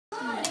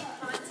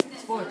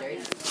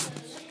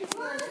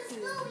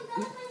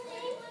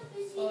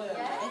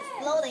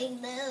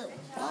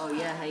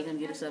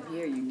get us up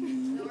here,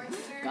 you...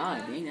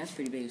 God, dang, that's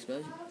pretty big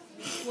explosion.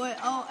 What?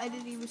 Oh, I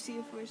didn't even see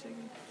it for a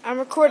second. I'm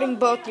recording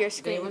both your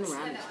They went screens.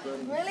 around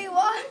exploding. Really?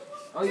 What?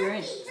 Oh, you're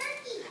in.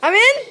 I'm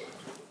in?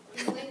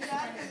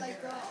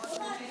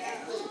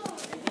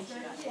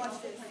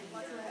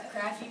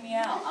 Craft me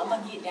out. I'm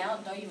gonna get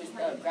down, throw you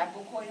a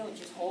grapple coil,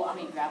 just hold,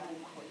 grapple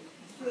coil.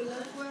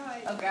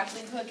 A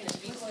grappling hook and a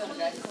speed coil and a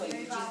grappling coil.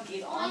 You just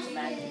get on to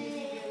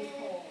Matthew.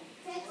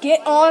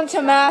 Get on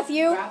to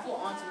Matthew. Grapple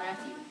onto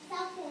Matthew.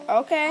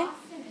 Okay.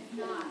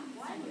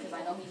 Because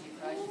I know he's your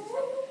crush.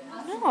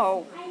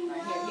 No.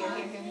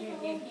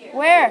 Here.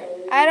 Where?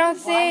 I don't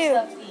see you.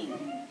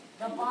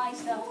 The buy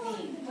stuff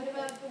thing.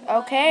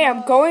 Okay,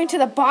 I'm going to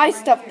the buy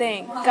stuff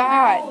thing.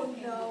 God.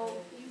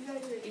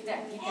 Get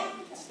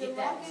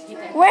that.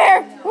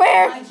 Where?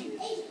 Behind you.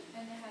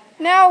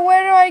 Now,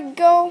 where do I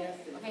go?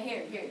 Okay,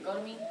 here, go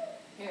to me.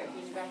 Here's your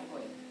grappling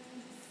coil.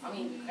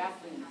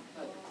 Grappling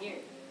hook. Here.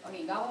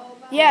 Okay, go.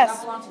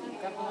 Yes.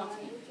 Grapple onto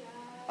me.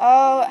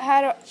 Oh,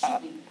 how do...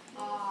 Shoot me.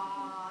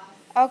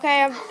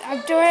 Okay, I'm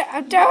doing it.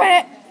 I'm doing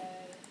it.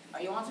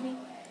 Are you onto me?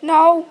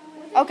 No.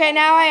 Okay,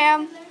 now I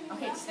am.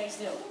 Okay, stay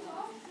still.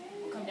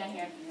 We'll come down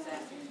here after the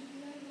disaster.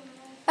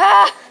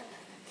 Ah!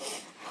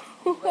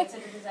 Wait till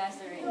the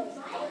disaster ends.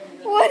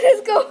 What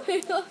is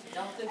going on?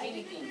 Don't cook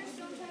anything.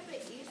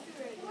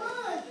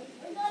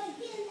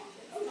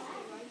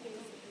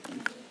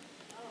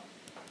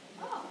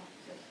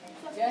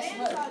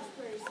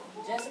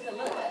 Jessica,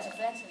 look, that's a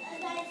fence.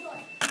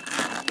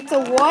 It's a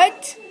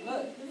what?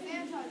 Look.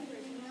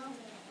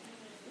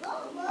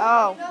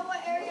 Oh. You know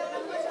what area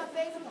on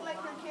Facebook like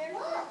her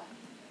character?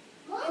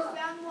 They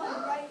found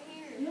one right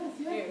here.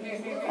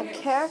 A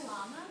character?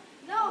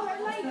 No,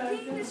 her like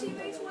thing that she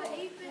makes with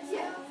 8-bit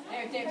stuff.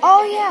 There.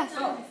 Oh, yeah.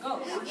 Go.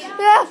 Yeah.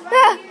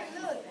 Right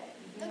here, look.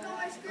 Look on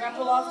my screen.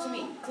 Grapple off to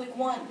me. Click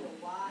 1.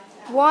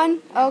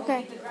 One?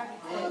 Okay. The grapple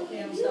coil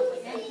and stuff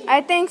like that.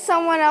 I think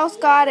someone else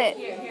got it.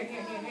 Here.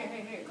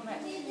 Come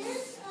back.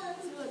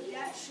 Look,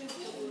 that should be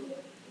blue.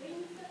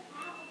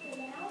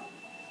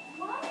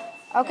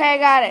 Okay, I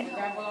got it.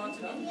 Grapple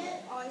onto me.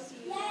 Oh, I see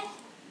you.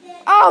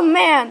 Oh,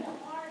 man.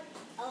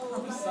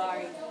 I'm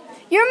sorry.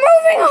 You're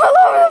moving all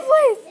over the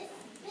place.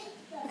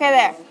 Okay,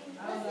 there.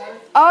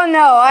 Oh,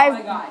 no. Oh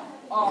my god.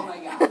 Oh my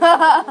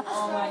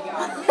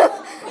god.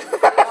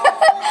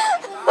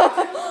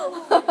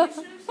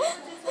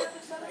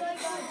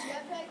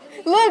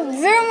 Look,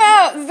 zoom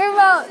out.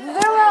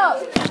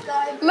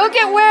 Look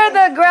at where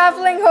the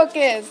grappling hook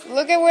is.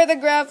 Look at where the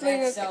grappling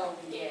hook is. So,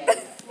 yeah.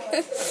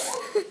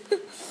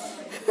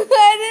 I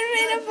didn't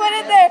mean to put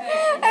it there.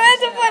 I meant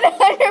to put it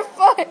on your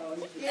foot.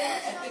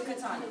 Epic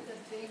katana.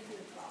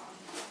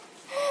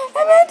 I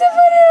meant to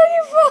put it on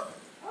your foot.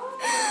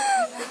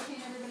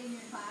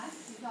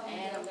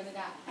 And I'm gonna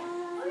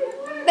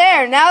die.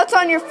 There, now it's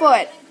on your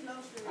foot.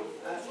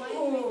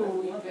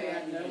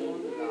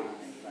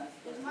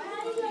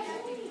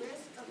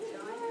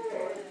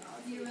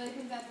 Do you really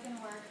think that's going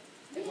to work?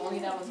 If only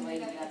that was a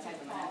lady that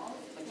type of math.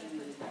 But you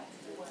knew that.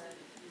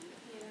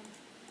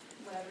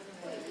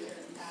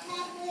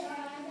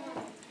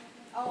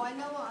 Oh, I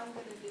know what I'm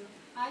gonna do.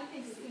 I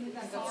think as soon as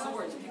that's Pick up all.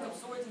 swords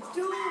and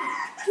Dude! I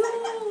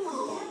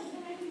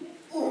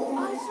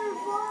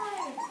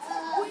survived!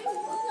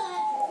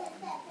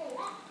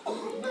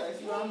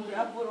 I'm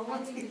grappled on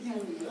one thing.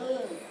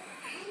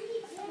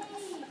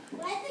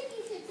 I think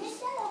you should take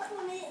that off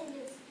from it and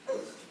just...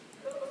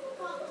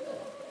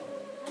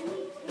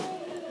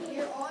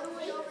 You're all the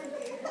way over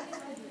here.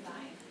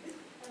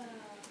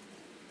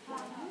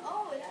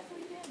 Oh, that's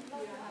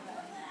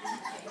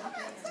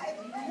what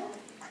you did.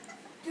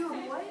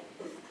 Dude, what?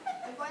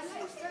 If I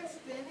like start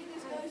spinning,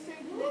 it's gonna start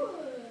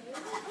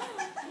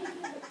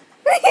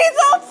He's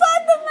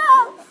outside the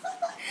map.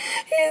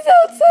 He's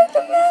outside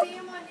the map. see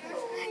him on your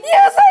screen?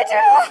 Yes, I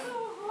do.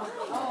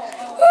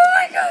 Oh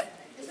my god.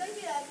 It's like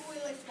the actual way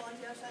like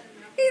Sponge outside the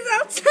map. He's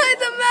outside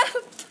the map.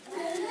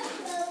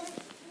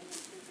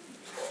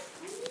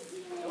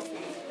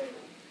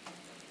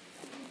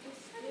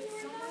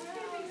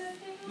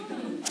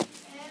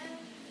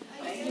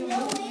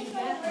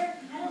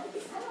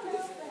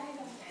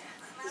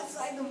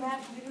 Outside the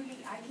map, literally,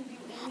 I can do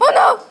anything. Oh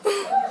no.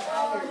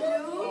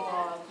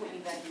 Put me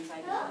back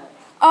inside the map.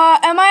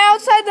 Am I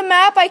outside the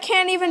map? I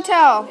can't even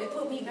tell. It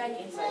put me back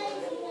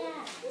inside the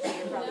map.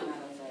 You're probably not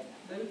outside.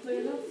 It's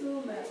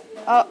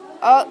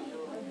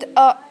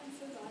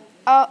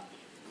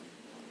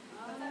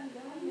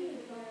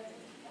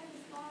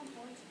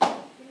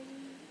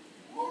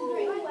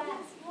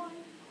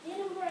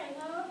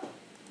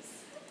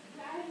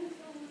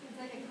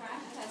like a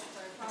crash test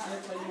for a car.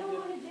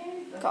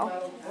 Go.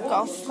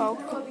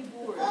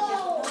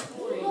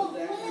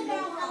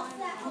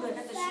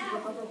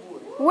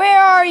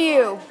 Where are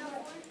you?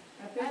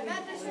 I'm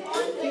at the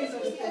Sponge place.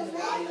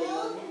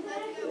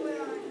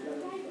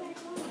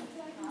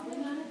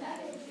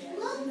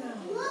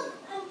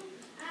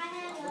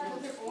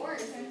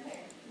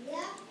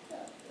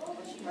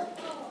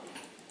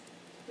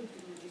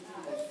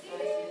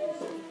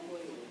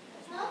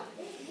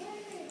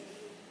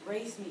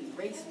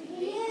 Race me.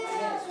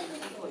 Yes,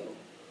 with the coil.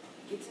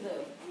 get to the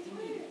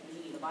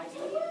thingy, the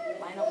bicycle.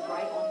 Line up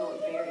right on the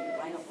barrier.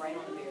 Line up right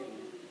on the barrier.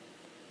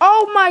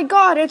 Oh my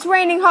God, it's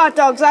raining hot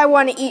dogs. I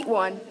want to eat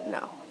one.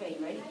 No. Okay,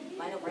 you ready?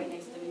 Line up right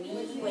next to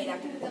me. Wait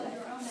after the left.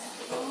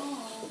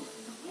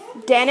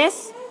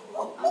 Dennis?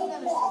 I'm gonna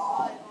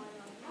survive.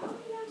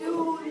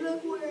 Dude,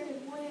 look where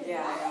it went.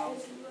 Yeah, I know.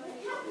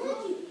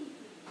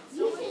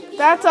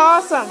 That's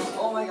awesome.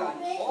 Oh my God.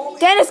 Oh,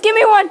 Dennis, give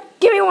me one.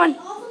 Give me one.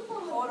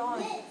 hold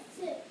on.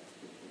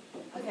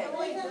 Okay,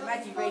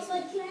 Matthew, race me.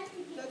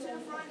 Go to the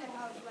front of the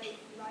house, like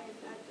right at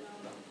the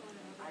corner.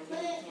 I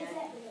really can't.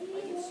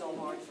 Like, it's so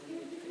hard for me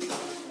to do this.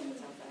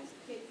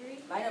 Okay,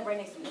 3. Line up right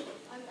next to me.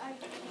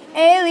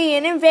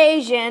 Alien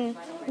invasion.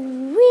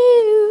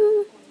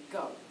 Woo.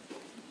 Go.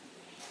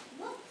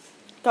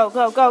 Go,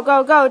 go, go,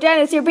 go, go.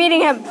 Dennis, you're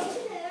beating him.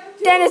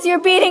 Dennis, you're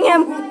beating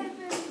him.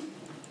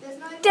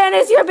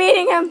 Dennis, you're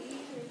beating him.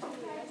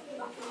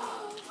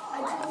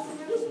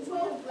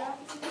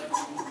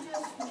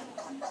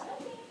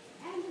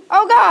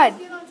 Oh God.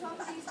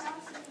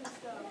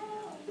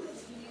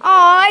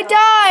 Oh, I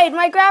died.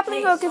 My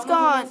grappling hook is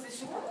gone.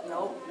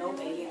 Nope, nope,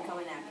 alien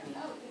coming after me.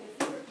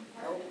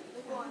 Nope.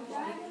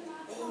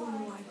 Oh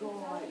my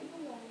God.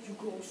 You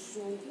go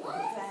so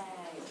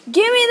fast.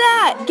 Give me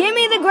that. Give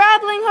me the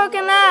grappling hook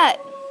and that.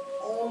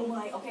 Oh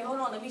my. Okay, hold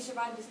on. Let me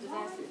survive this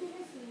disaster.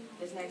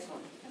 This next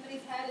one.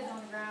 Somebody's head is on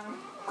the ground.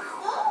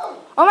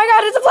 Oh my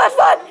God, it's a flat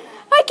foot.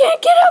 I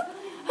can't get up.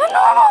 I'm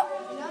normal.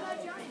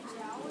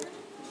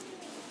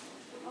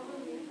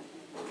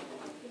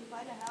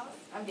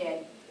 I'm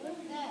dead.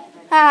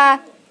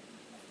 Haha.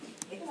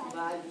 It's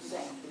 5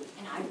 seconds,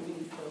 and I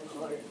really feel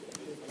hard.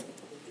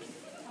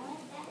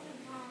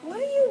 What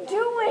are you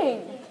doing?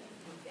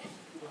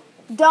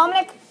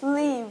 Dominic,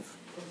 leave.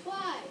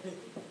 Why?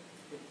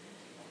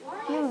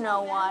 You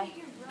know why.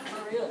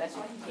 For real, that's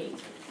why he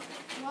hates me.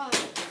 Why?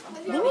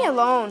 Leave me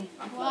alone.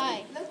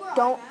 Why? Look where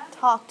Don't I'm at.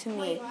 talk to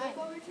me. Look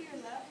over to your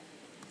left,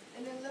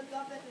 and then look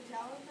up at the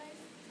tower place.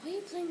 Why are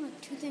you playing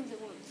like 2 things at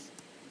once?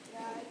 Yeah,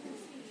 I can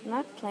see. I'm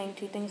not playing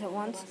 2 things at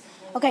once.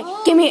 Okay,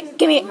 give me it.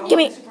 Give me it. Give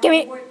me it. Give me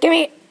it. Give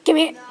me it. Give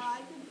me it. Nah, I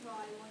can try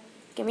one.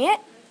 Give me it.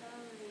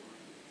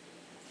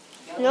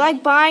 You're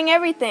like buying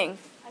everything.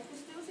 I can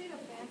still see the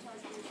Phantom.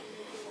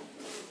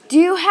 Do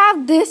you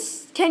have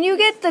this? Can you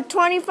get the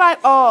 25?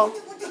 Oh.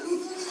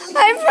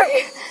 I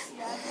forget.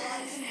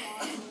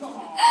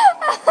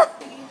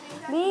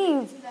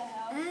 Leave.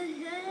 I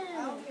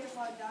don't care if I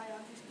die,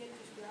 I'll just get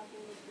this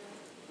grapple with them.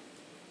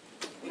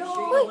 Are you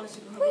sure you don't want to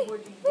super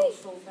hoverboard? You go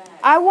so fast.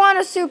 I want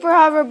a super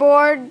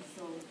hoverboard.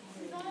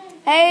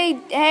 Hey,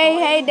 hey,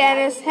 hey,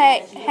 Dennis.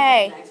 Hey,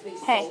 hey,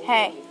 hey,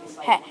 hey,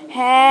 hey,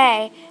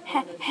 hey,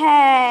 hey,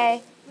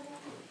 hey.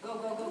 Go, go,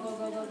 go, go,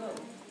 go, go,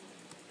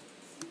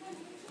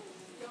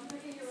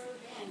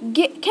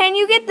 go. Can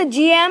you get the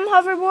GM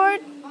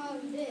hoverboard?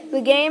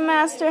 The Game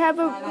Master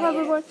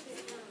hoverboard?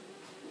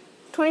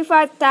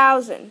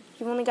 25,000.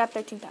 You've only got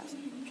 13,000.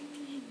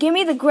 Give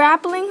me the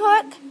grappling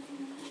hook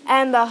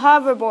and the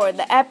hoverboard,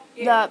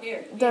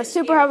 the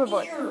super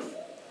hoverboard. Here.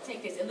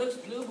 Take this. It looks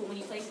blue, but when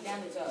you place it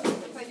down, it's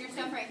Put your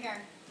stuff right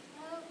here.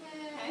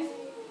 Okay.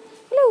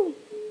 Blue.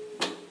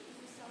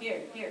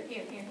 Here.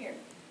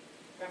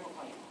 Grapple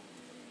coin.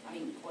 I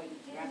mean, coin.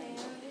 Grappling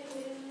hook.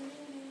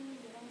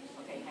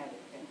 Okay, have it.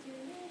 Okay.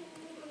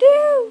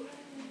 Do.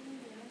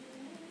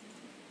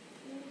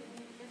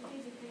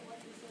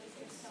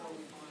 It's so fun.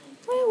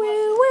 Woo,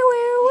 woo, woo,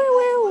 woo,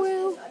 woo,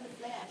 woo.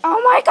 Oh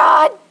my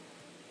God.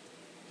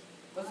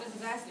 What's this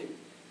disaster?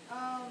 I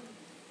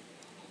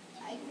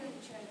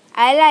couldn't check.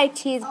 I like Oh,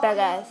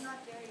 cheeseburgers. it's not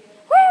there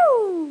yet.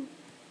 Woo.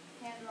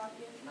 Hand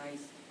rocket.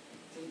 Nice.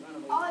 Just run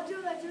away. Oh,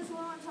 dude, I just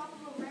went on top of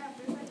a ramp.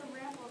 There's like a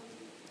ramp over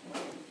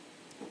here.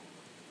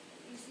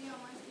 You see on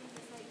my screen,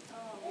 it's like,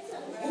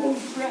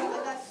 I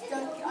got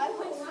stuck. I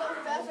went so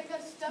fast, I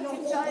got stuck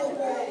inside the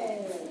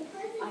ramp.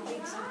 I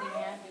think something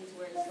happened to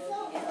where it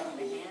slowed me down on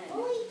the hand.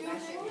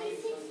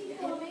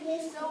 It made me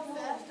so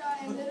fast,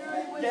 I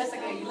literally was...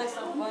 Jessica, you look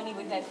so funny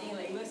with that thing.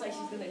 Like, it looks like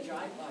she's gonna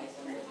drive by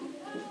somewhere.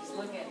 Just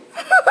look at her.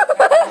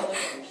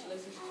 She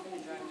looks like she's gonna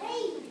drive by.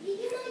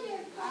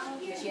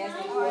 She has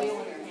the oil in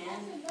her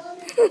hand.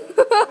 I mean,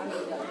 the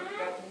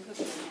grappling hook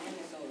in her hand.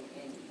 And so,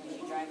 and when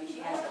she's driving, she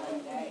has it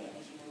like that, and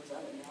then she moves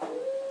up and down.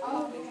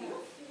 Oh,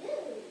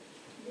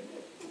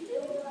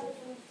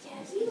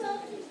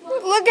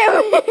 Look at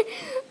me.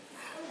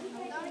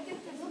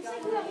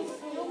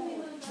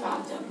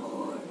 drop the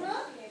board.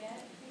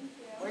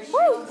 Where's Woo.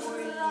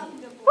 snowboarding?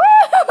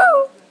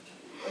 Woo.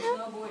 Where's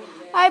snowboarding,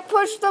 Jen? I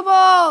pushed the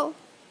ball.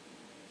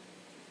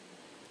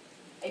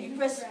 If you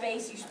press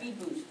space, you speed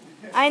boost.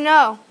 I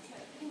know.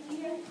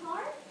 Woo.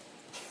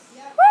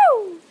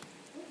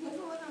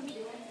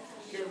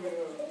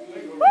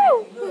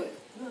 Woo.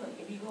 Look,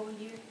 if you go in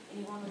here and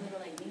you want a little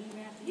like mini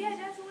ramp. Yeah,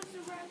 that's what's the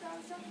ramp I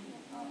was talking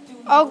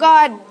about. Oh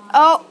God.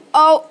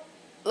 Oh.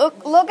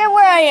 Look at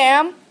where I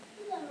am.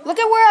 Look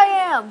at where I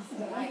am.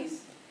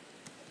 Nice.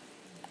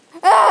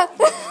 Ah.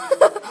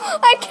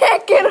 I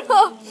can't get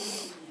up.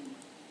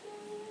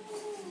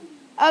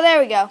 Oh, there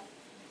we go.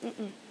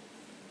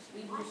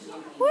 Speed boost is okay.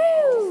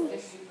 Woo.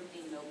 There's super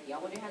things I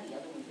wonder how the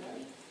other one's gonna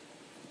be.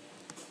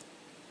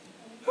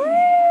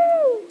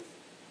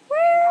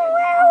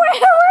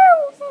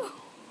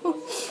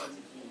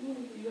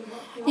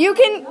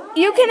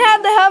 You can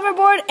have the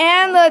hoverboard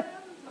and the.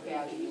 Okay,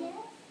 I'll give you one.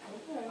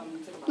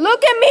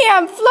 Look at me,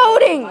 I'm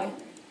floating.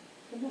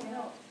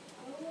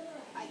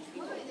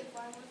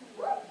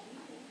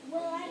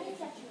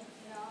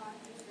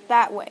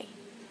 That way.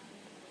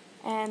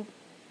 And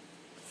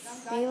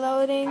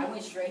reloading. I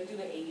went straight through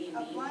the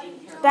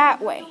AAV.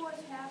 That way.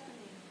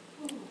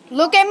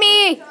 Look at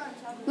me.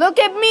 Look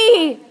at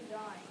me.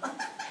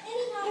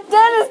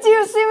 Dennis, do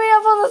you see me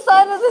up on the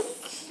side of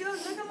this? Dude,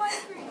 look at my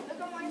screen.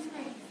 Look at my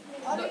screen.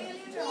 All the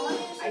aliens are on the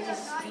I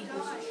just speed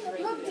this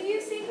straight. Look, do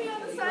you see me on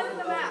the side of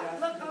the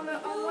map? Look on one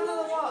of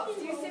the walls.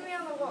 Do you see me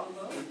on the wall?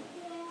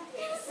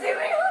 See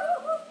me on the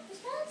wall?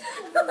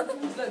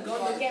 Look, go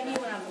look at me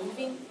when I'm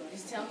moving.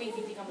 Just tell me if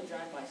you think I'm gonna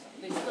drive by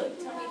something. Look,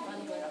 tell me if I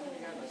look like I'm gonna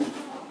drive by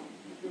something.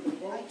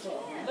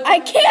 I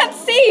can't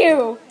see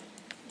you.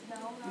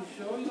 You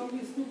sure you don't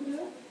be stupid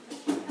there?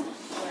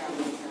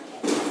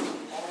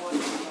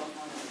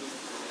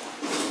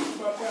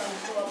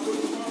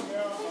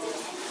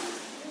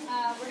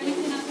 We're gonna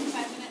clean up in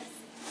 5 minutes.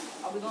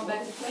 Are we going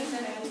back to clean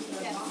then?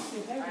 Yes.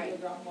 Alright.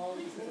 Woo!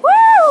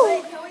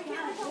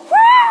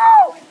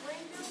 Wow!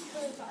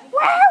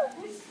 Wow!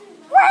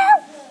 Wow!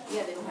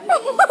 Yeah, they don't have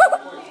Wow!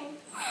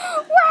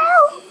 Wow!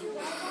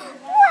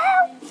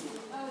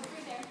 Oh, it's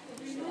right there.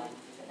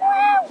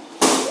 Wow!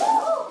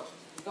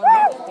 Go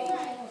to the baby.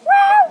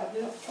 Wow!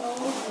 Just told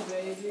you,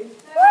 baby.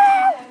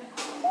 Wow!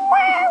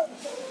 Wow!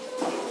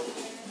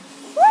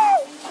 Wow!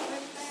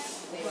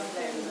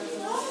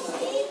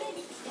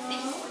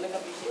 Look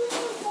up your shit.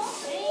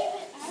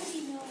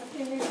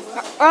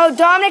 Oh,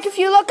 Dominic, if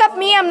you look up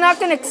me, I'm not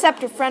going to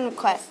accept your friend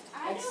request.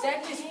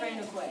 Accept this friend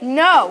request.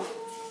 No.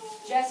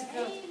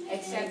 Jessica,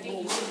 accept it.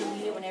 You can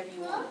delete it whenever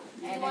you want.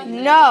 And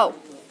then No.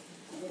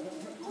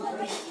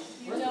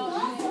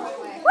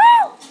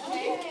 Wow!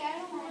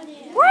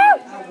 Wow!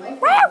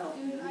 Wow!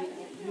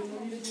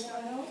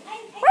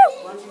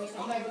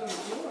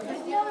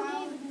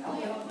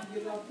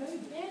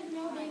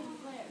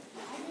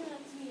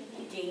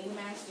 Game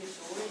Master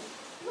Sword.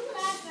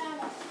 Wow!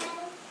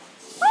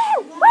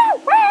 Wow!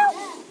 Wow!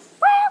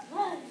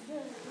 Wow!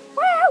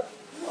 Wow!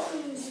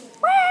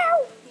 Wow!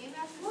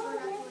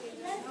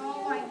 Oh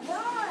my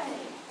god!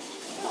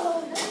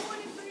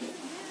 Everybody freaking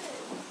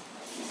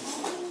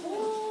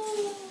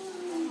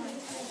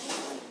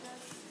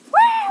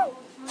Wow!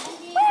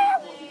 Wow!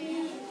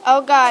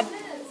 Oh God.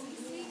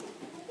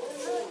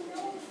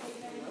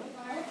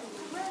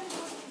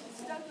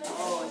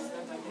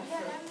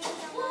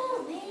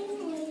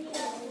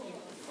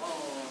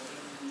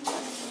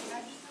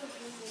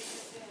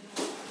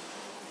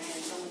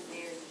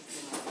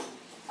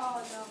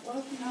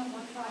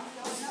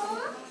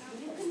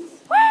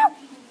 Wow!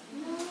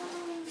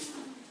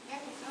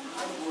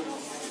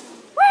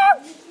 Wow!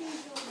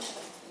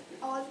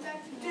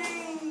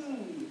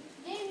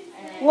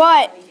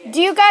 What?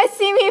 Do you guys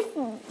see me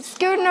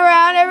scooting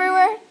around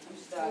everywhere?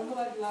 Wow!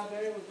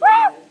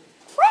 Wow!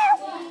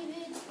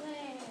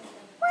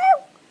 Wow!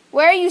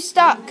 Where are you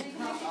stuck?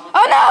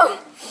 Oh no!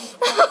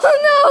 Oh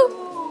no!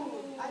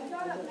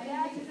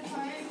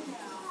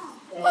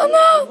 Oh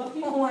no!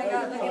 Oh my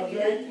god, look at me.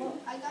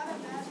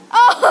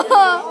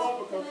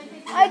 Oh!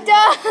 I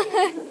died!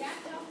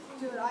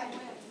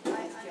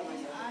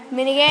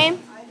 Minigame?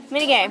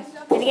 Minigame.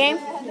 Minigame?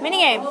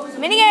 Minigame.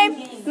 Minigame.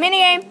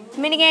 Minigame.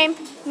 Minigame.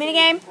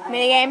 Minigame.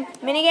 Minigame.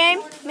 Minigame.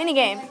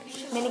 Minigame.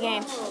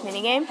 Minigame.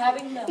 Minigame.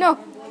 No.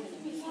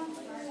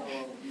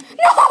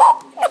 No!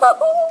 No!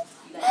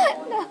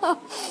 No!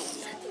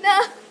 No!